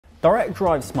Direct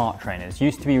drive smart trainers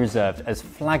used to be reserved as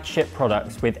flagship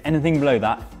products, with anything below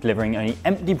that delivering only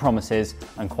empty promises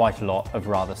and quite a lot of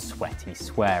rather sweaty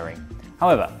swearing.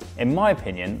 However, in my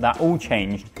opinion, that all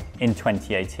changed in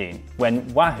 2018 when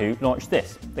Wahoo launched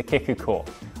this, the Kickr Core,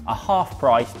 a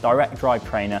half-price direct drive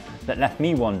trainer that left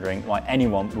me wondering why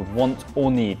anyone would want or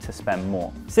need to spend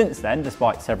more. Since then,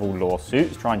 despite several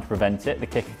lawsuits trying to prevent it, the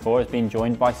Kickr Core has been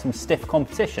joined by some stiff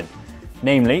competition,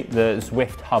 namely the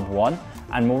Zwift Hub One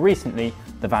and more recently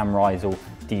the Van Rysel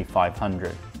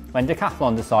D500, when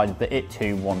Decathlon decided that it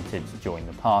too wanted to join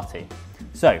the party.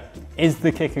 So, is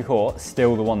the Kickr Core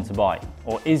still the one to buy,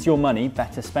 or is your money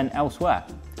better spent elsewhere?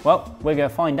 Well, we're going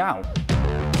to find out.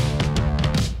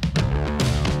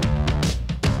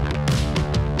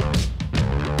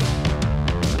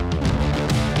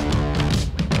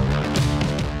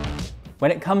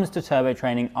 When it comes to turbo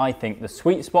training, I think the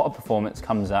sweet spot of performance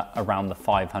comes at around the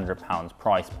 £500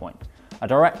 price point. A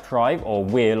direct drive or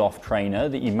wheel-off trainer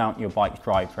that you mount your bike's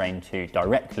drivetrain to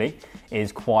directly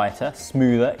is quieter,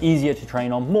 smoother, easier to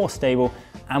train on, more stable,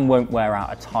 and won't wear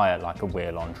out a tyre like a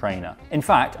wheel-on trainer. In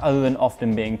fact, other than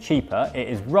often being cheaper, it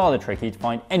is rather tricky to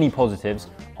find any positives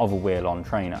of a wheel-on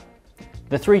trainer.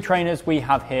 The three trainers we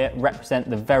have here represent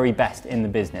the very best in the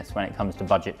business when it comes to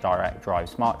budget direct drive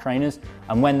smart trainers,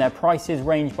 and when their prices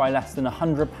range by less than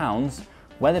 £100,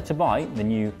 whether to buy the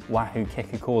new Wahoo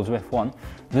Kickr Core Zwift One,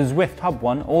 the Zwift Hub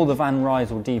One or the Van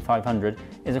Rysel D500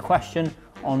 is a question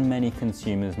on many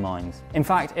consumers' minds. In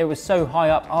fact, it was so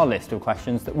high up our list of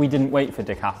questions that we didn't wait for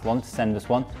Decathlon to send us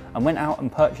one and went out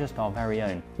and purchased our very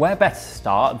own. Where better to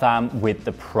start than with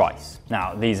the price?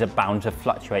 Now, these are bound to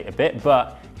fluctuate a bit,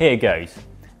 but here goes.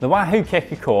 The Wahoo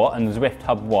Kickr Core and the Zwift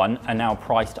Hub One are now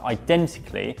priced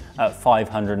identically at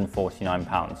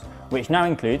 £549, which now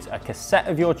includes a cassette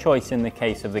of your choice in the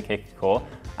case of the Kickr Core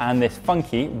and this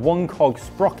funky one-cog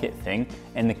sprocket thing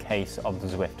in the case of the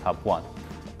Zwift Hub One.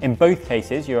 In both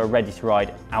cases, you are ready to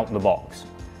ride out the box.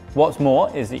 What's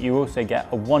more is that you also get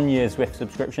a 1-year Zwift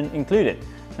subscription included.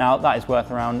 Now, that is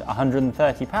worth around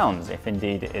 £130 if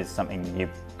indeed it is something you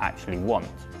actually want.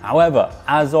 However,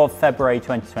 as of February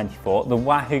 2024, the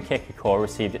Wahoo Kickr Core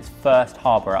received its first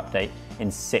hardware update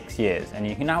in 6 years, and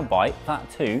you can now buy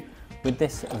that too with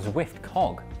this Zwift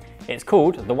cog. It's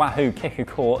called the Wahoo Kickr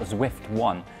Core Zwift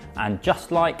One, and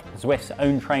just like Zwift's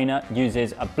own trainer,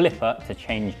 uses a blipper to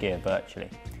change gear virtually.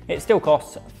 It still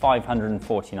costs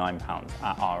 £549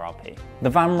 at RRP. The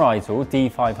Van Rysel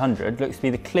D500 looks to be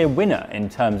the clear winner in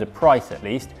terms of price at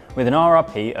least, with an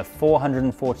RRP of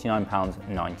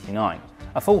 £449.99.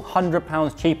 A full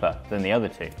 £100 cheaper than the other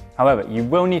two. However, you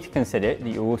will need to consider that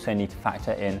you also need to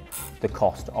factor in the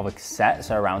cost of a cassette,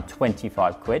 so around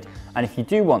 25 quid. And if you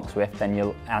do want Zwift, then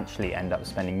you'll actually end up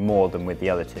spending more than with the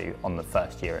other two on the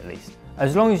first year at least.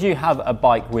 As long as you have a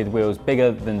bike with wheels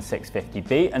bigger than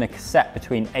 650B and a cassette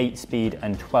between 8 speed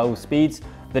and 12 speeds,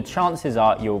 the chances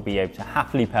are you'll be able to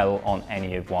happily pedal on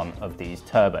any of one of these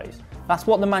turbos. That's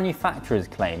what the manufacturers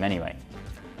claim anyway.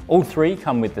 All three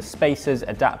come with the spacers,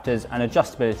 adapters and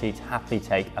adjustability to happily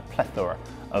take a plethora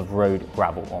of road,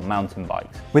 gravel or mountain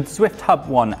bikes. With the Zwift Hub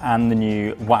One and the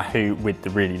new Wahoo with the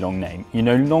really long name, you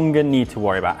no longer need to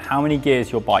worry about how many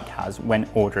gears your bike has when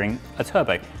ordering a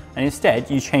turbo, and instead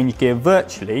you change gear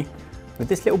virtually with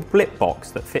this little blip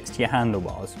box that fits to your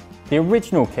handlebars. The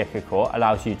original Kickr Core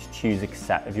allows you to choose a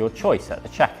cassette of your choice at the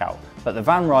checkout, but the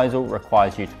Van Rysel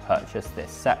requires you to purchase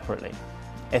this separately.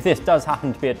 If this does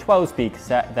happen to be a 12-speed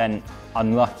cassette, then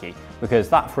unlucky, because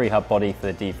that free hub body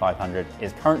for the D500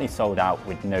 is currently sold out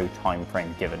with no time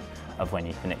frame given of when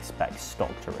you can expect stock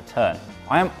to return.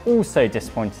 I am also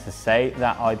disappointed to say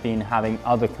that I've been having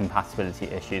other compatibility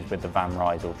issues with the Van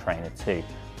Rysel trainer too.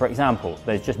 For example,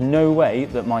 there's just no way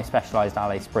that my Specialized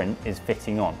Alpe Sprint is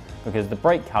fitting on because the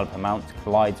brake caliper mount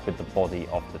collides with the body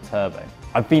of the turbo.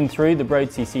 I've been through the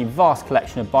road.cc vast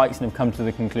collection of bikes and have come to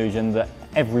the conclusion that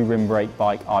every rim brake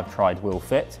bike I've tried will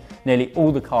fit, nearly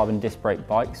all the carbon disc brake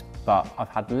bikes, but I've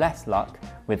had less luck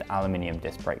with aluminium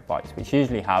disc brake bikes, which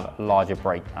usually have larger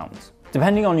brake mounts.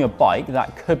 Depending on your bike,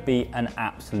 that could be an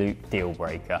absolute deal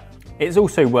breaker. It's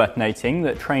also worth noting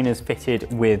that trainers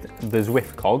fitted with the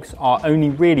Zwift cogs are only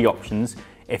really options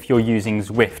if you're using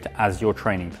Zwift as your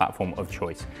training platform of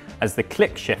choice, as the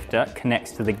click shifter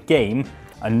connects to the game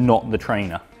and not the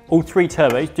trainer. All three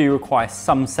turbos do require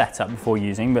some setup before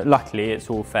using, but luckily it's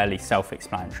all fairly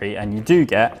self-explanatory and you do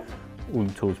get all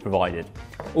the tools provided.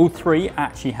 All three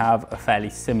actually have a fairly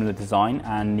similar design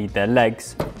and need their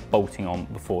legs bolting on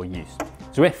before use.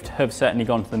 Zwift have certainly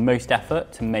gone to the most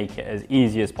effort to make it as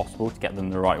easy as possible to get them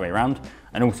the right way around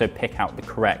and also pick out the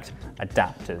correct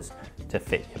adapters to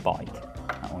fit your bike.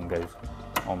 That one goes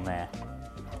on there.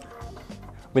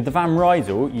 With the Van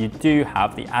Rysel, you do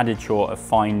have the added chore of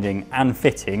finding and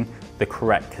fitting the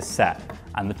correct cassette,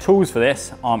 and the tools for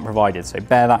this aren't provided, so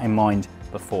bear that in mind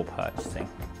before purchasing.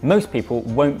 Most people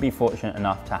won't be fortunate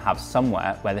enough to have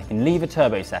somewhere where they can leave a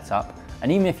turbo set up,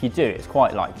 and even if you do, it's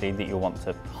quite likely that you'll want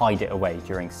to hide it away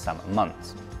during summer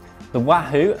months. The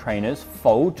Wahoo trainers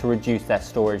fold to reduce their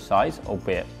storage size,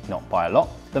 albeit not by a lot.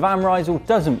 The Van Rysel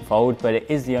doesn't fold, but it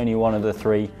is the only one of the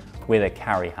three with a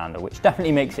carry handle, which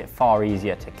definitely makes it far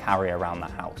easier to carry around the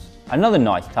house. Another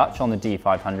nice touch on the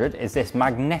D500 is this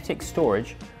magnetic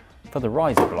storage for the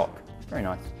riser block. Very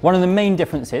nice. One of the main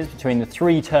differences between the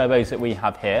three turbos that we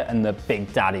have here and the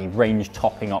Big Daddy range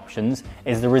topping options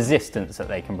is the resistance that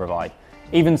they can provide.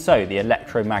 Even so, the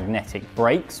electromagnetic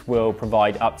brakes will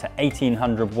provide up to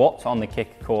 1800 watts on the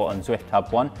Kickr and Zwift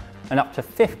Hub One and up to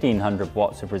 1500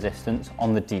 watts of resistance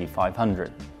on the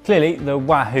D500. Clearly, the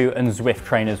Wahoo and Zwift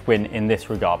trainers win in this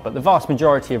regard, but the vast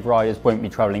majority of riders won't be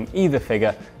travelling either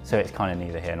figure, so it's kind of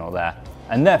neither here nor there,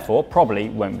 and therefore probably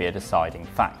won't be a deciding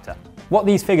factor. What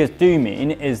these figures do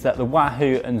mean is that the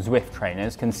Wahoo and Zwift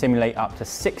trainers can simulate up to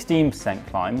 16%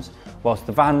 climbs, whilst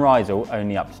the Van Rysel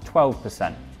only up to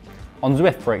 12%. On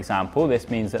Zwift, for example, this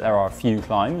means that there are a few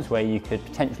climbs where you could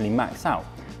potentially max out,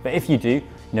 but if you do,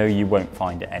 no, you won't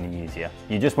find it any easier.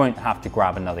 You just won't have to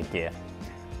grab another gear.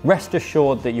 Rest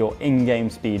assured that your in-game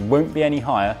speed won't be any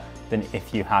higher than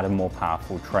if you had a more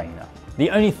powerful trainer. The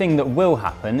only thing that will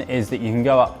happen is that you can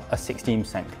go up a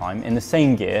 16% climb in the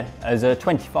same gear as a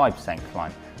 25%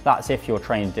 climb. That's if your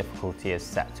training difficulty is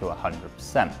set to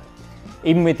 100%.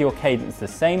 Even with your cadence the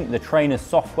same, the trainer's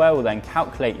software will then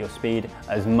calculate your speed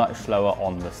as much slower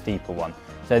on the steeper one.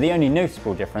 So the only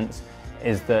noticeable difference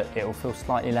is that it will feel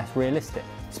slightly less realistic.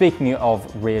 Speaking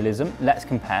of realism, let's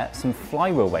compare some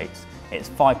flywheel weights. It's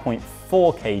 5.4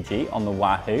 kg on the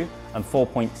Wahoo and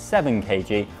 4.7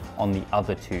 kg on the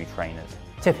other two trainers.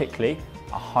 Typically,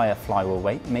 a higher flywheel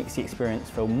weight makes the experience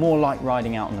feel more like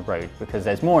riding out on the road because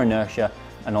there's more inertia,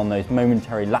 and on those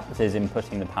momentary lapses in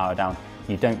putting the power down,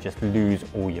 you don't just lose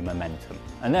all your momentum.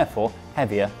 And therefore,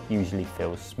 heavier usually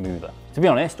feels smoother. To be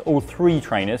honest, all three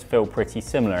trainers feel pretty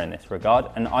similar in this regard,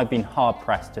 and I've been hard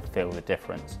pressed to feel the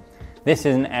difference. This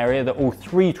is an area that all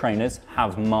three trainers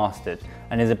have mastered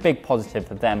and is a big positive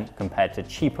for them compared to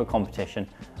cheaper competition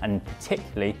and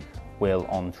particularly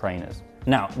wheel-on trainers.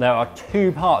 Now, there are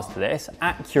two parts to this: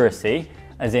 accuracy,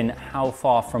 as in how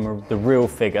far from the real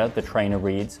figure the trainer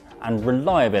reads, and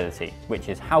reliability, which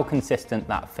is how consistent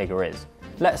that figure is.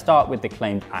 Let's start with the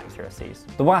claimed accuracies.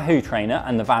 The Wahoo trainer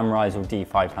and the Van Rysel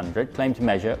D500 claim to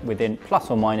measure within plus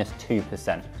or minus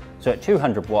 2%. So at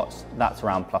 200 watts, that's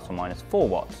around plus or minus 4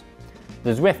 watts.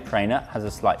 The Zwift trainer has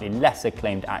a slightly lesser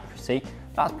claimed accuracy,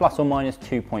 that's plus or minus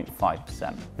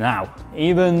 2.5%. Now,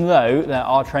 even though there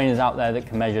are trainers out there that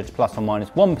can measure to plus or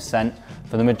minus 1%,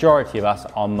 for the majority of us,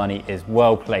 our money is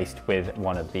well placed with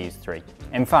one of these three.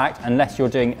 In fact, unless you're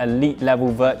doing elite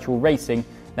level virtual racing,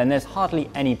 then there's hardly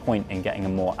any point in getting a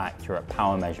more accurate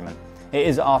power measurement. It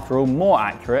is, after all, more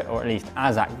accurate, or at least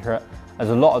as accurate, as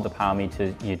a lot of the power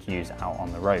meters you'd use out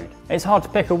on the road. It's hard to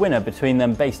pick a winner between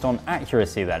them based on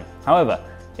accuracy then. However,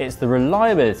 it's the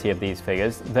reliability of these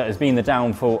figures that has been the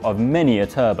downfall of many a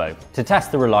turbo. To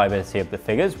test the reliability of the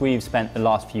figures, we've spent the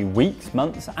last few weeks,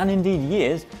 months, and indeed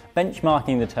years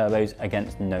benchmarking the turbos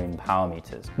against known power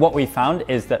meters. What we found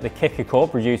is that the Kickr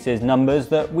produces numbers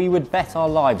that we would bet our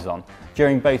lives on.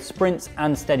 During both sprints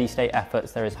and steady state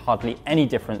efforts, there is hardly any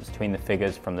difference between the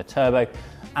figures from the turbo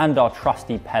and our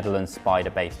trusty pedal and spider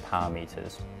based power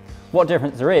meters. What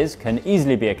difference there is can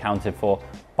easily be accounted for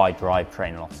by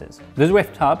drivetrain losses. The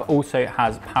Zwift Hub also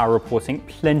has power reporting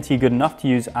plenty good enough to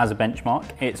use as a benchmark.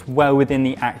 It's well within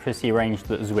the accuracy range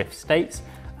that Zwift states,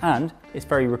 and it's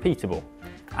very repeatable.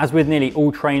 As with nearly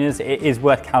all trainers, it is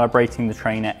worth calibrating the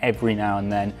trainer every now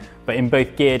and then, but in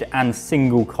both geared and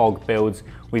single cog builds,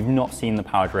 we've not seen the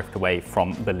power drift away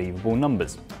from believable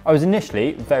numbers. I was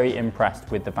initially very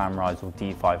impressed with the Van Rysel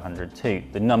D500 too.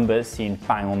 The numbers seemed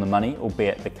bang on the money,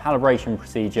 albeit the calibration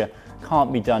procedure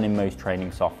can't be done in most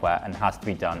training software and has to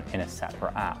be done in a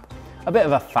separate app. A bit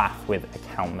of a faff with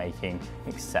account making,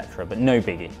 etc., but no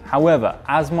biggie. However,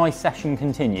 as my session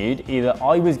continued, either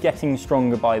I was getting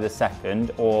stronger by the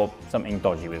second or something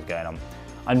dodgy was going on.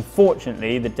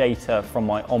 Unfortunately, the data from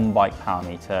my on-bike power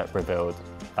meter revealed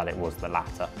that it was the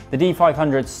latter. The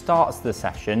D500 starts the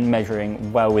session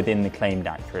measuring well within the claimed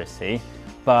accuracy,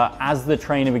 but as the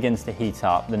trainer begins to heat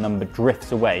up, the number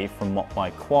drifts away from what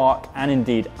my Quark and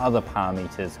indeed other power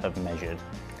meters have measured.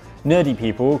 Nerdy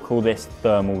people call this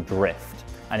thermal drift,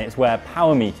 and it's where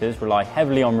power meters rely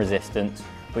heavily on resistance,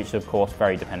 which is of course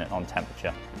very dependent on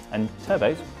temperature. And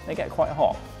turbos, they get quite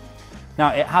hot.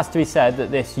 Now, it has to be said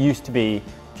that this used to be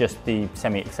just the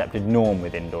semi-accepted norm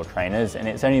with indoor trainers, and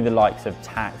it's only the likes of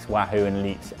Tacx, Wahoo and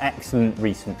Elite's excellent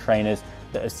recent trainers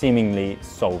that have seemingly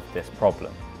solved this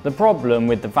problem. The problem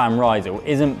with the Van Rysel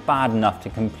isn't bad enough to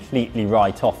completely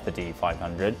write off the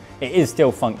D500. It is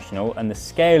still functional, and the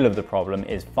scale of the problem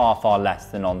is far, far less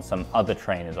than on some other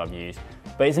trainers I've used,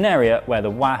 but it's an area where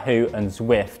the Wahoo and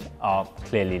Zwift are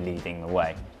clearly leading the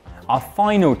way. Our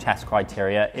final test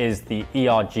criteria is the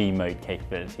ERG mode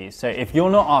capabilities. So if you're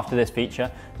not after this feature,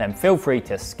 then feel free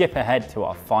to skip ahead to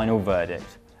our final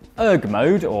verdict. ERG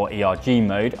mode, or ERG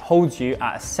mode, holds you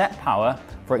at a set power,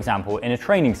 for example, in a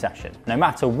training session, no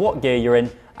matter what gear you're in,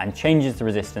 and changes the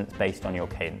resistance based on your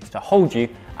cadence to hold you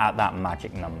at that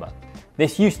magic number.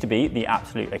 This used to be the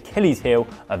absolute Achilles heel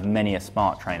of many a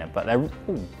smart trainer, but they're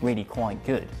all really quite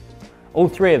good. All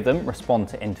three of them respond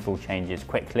to interval changes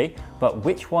quickly, but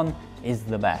which one is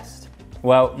the best?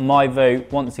 Well, my vote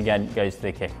once again goes to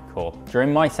the Kickr Core.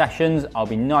 During my sessions, I'll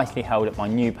be nicely held at my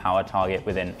new power target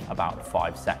within about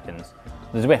 5 seconds.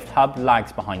 The Zwift Hub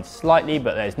lags behind slightly,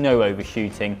 but there's no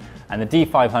overshooting, and the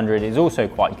D500 is also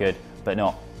quite good, but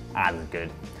not as good.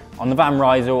 On the Van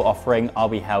Rysel offering, I'll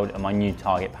be held at my new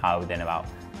target power within about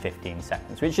 15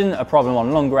 seconds, which isn't a problem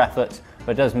on longer efforts,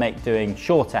 but does make doing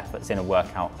short efforts in a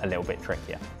workout a little bit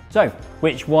trickier. So,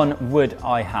 which one would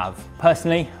I have?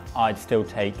 Personally, I'd still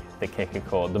take the Kickr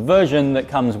Core, the version that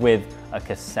comes with a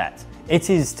cassette.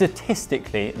 It is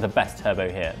statistically the best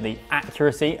turbo here. The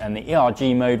accuracy and the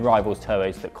ERG mode rivals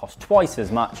turbos that cost twice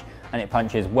as much, and it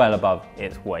punches well above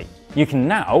its weight. You can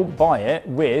now buy it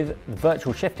with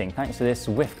virtual shifting thanks to this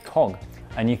Zwift cog,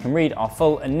 and you can read our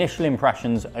full initial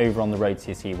impressions over on the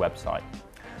road.cc website.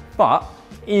 But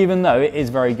even though it is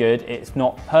very good, it's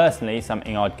not personally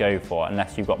something I'd go for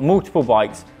unless you've got multiple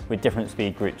bikes with different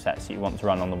speed group sets that you want to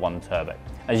run on the one turbo,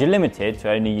 as you're limited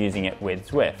to only using it with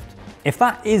Zwift. If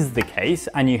that is the case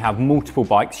and you have multiple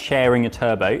bikes sharing a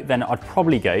turbo, then I'd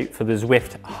probably go for the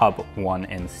Zwift Hub One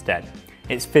instead.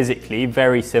 It's physically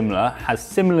very similar, has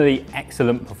similarly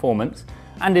excellent performance,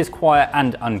 and is quiet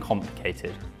and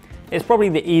uncomplicated. It's probably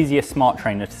the easiest smart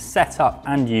trainer to set up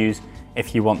and use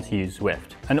if you want to use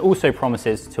Zwift, and also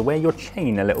promises to wear your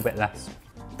chain a little bit less.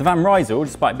 The Van Rysel,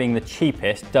 despite being the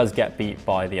cheapest, does get beat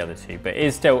by the other two, but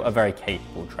is still a very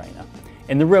capable trainer.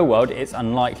 In the real world, it's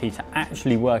unlikely to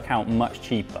actually work out much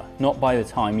cheaper, not by the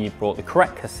time you've brought the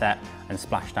correct cassette and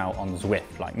splashed out on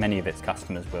Zwift, like many of its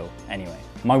customers will anyway.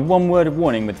 My one word of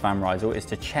warning with Van Rysel is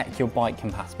to check your bike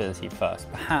compatibility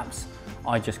first. Perhaps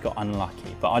I just got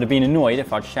unlucky, but I'd have been annoyed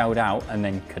if I'd shelled out and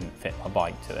then couldn't fit my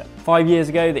bike to it. 5 years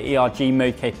ago, the ERG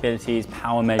mode capabilities,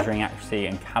 power measuring accuracy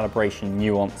and calibration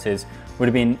nuances would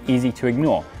have been easy to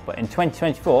ignore, but in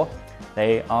 2024,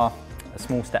 they are a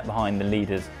small step behind the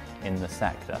leaders in the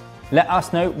sector. Let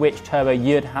us know which turbo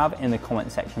you'd have in the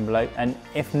comment section below, and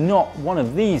if not one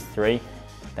of these three,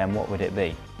 then what would it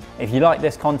be? If you like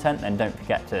this content, then don't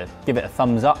forget to give it a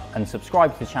thumbs up and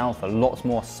subscribe to the channel for lots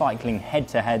more cycling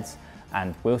head-to-heads,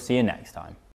 and we'll see you next time.